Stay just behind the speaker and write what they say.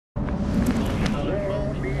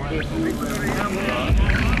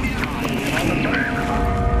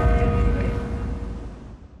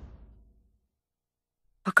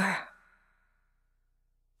Booker,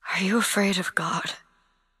 are you afraid of God?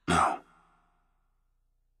 No.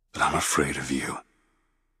 But I'm afraid of you.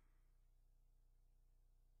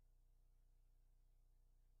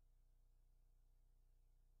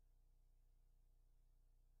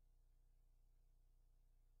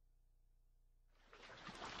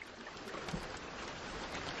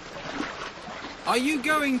 Are you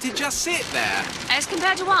going to just sit there? As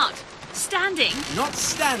compared to what? Standing? Not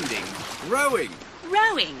standing. Rowing.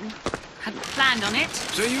 Rowing? Hadn't planned on it.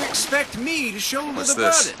 So you expect me to shoulder What's the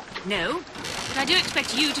this? burden? No, but I do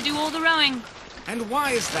expect you to do all the rowing. And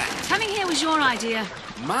why is that? Coming here was your idea.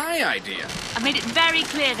 My idea? I've made it very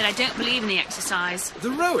clear that I don't believe in the exercise.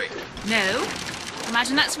 The rowing? No.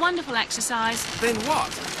 Imagine that's wonderful exercise. Then what?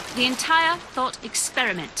 The entire thought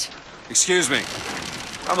experiment. Excuse me.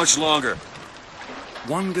 How much longer?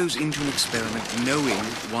 One goes into an experiment knowing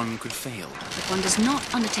one could fail. But one does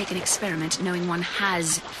not undertake an experiment knowing one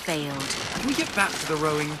has failed. Can we get back to the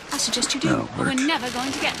rowing? I suggest you do, No, or we're work. never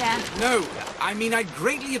going to get there. No, I mean I'd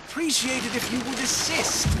greatly appreciate it if you would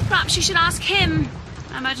assist. Perhaps you should ask him.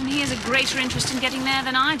 I imagine he has a greater interest in getting there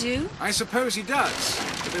than I do. I suppose he does,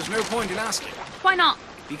 but there's no point in asking. Why not?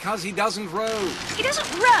 Because he doesn't row. He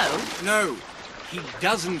doesn't row. No, he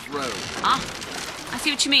doesn't row. Ah, I see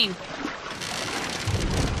what you mean.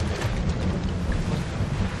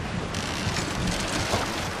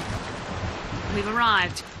 We've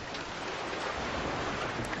arrived.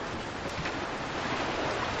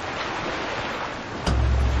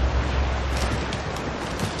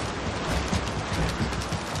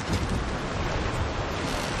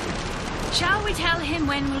 Shall we tell him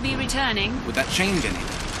when we'll be returning? Would that change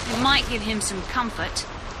anything? It might give him some comfort.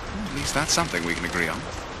 At least that's something we can agree on.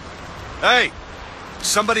 Hey!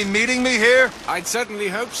 Somebody meeting me here? I'd certainly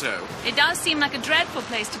hope so. It does seem like a dreadful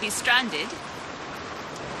place to be stranded.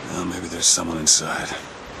 Well, maybe there's someone inside.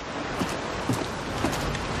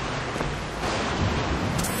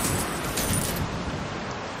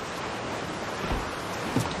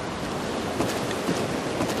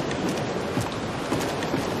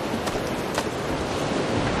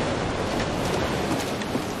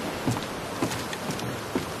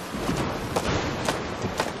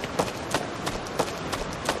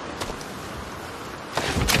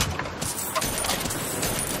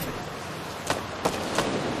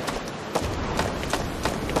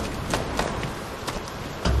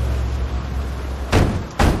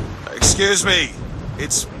 Excuse me,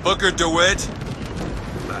 it's Booker DeWitt.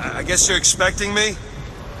 I guess you're expecting me?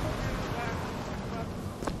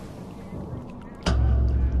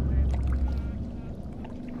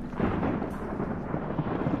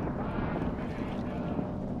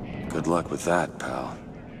 Good luck with that, pal.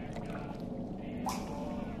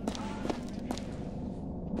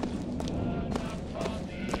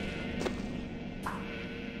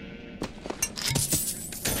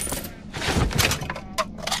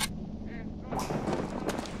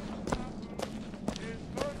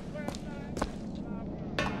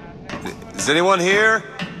 Is anyone here?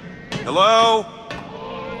 Hello?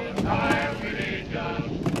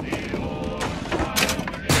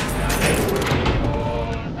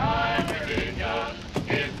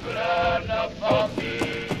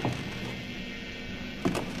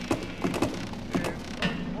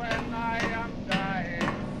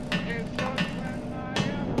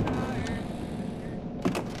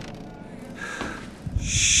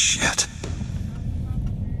 Shit.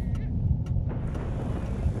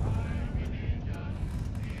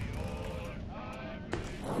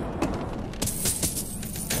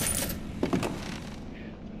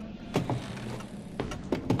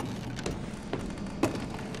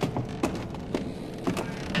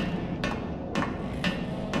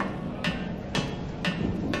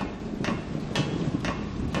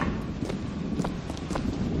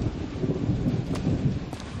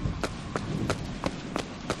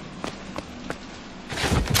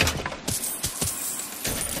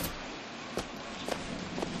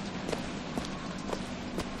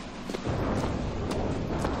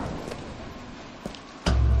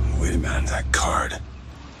 Wait a minute, that card.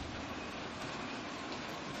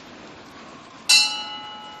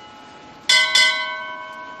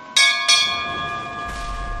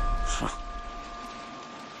 Huh.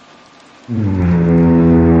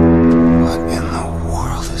 What in the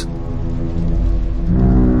world is...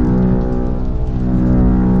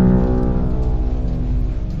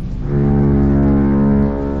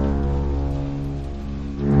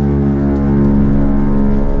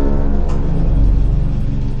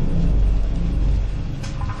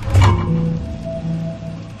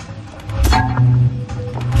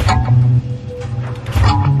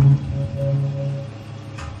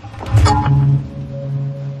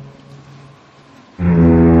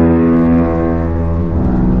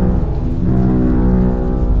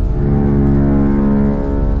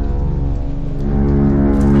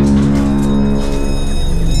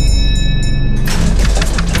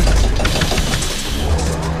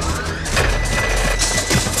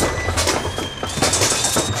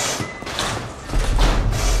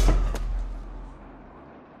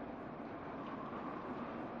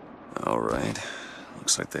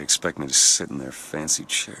 Looks like they expect me to sit in their fancy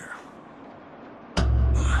chair.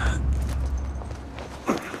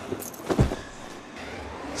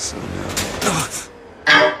 So now...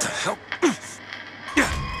 What the hell?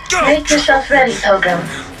 Go! Make yourself ready, Pilgrim.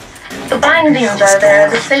 The bindings are there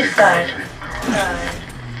as a safeguard.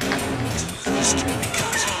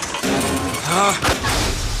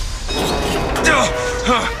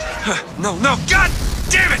 No, no, God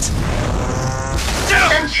damn it!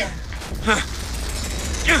 Ascension.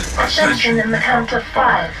 Ascension in the count of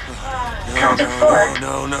 5. Count of 4.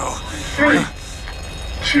 No. 3,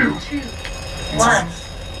 2, 1.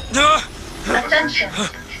 No! Ascension.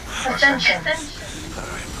 Ascension.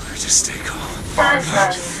 Alright, Mother, just stay calm.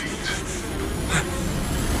 5,000 feet.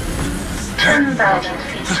 10,000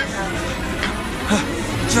 feet.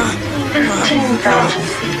 15,000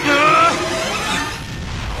 feet.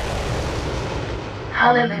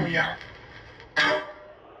 Hallelujah.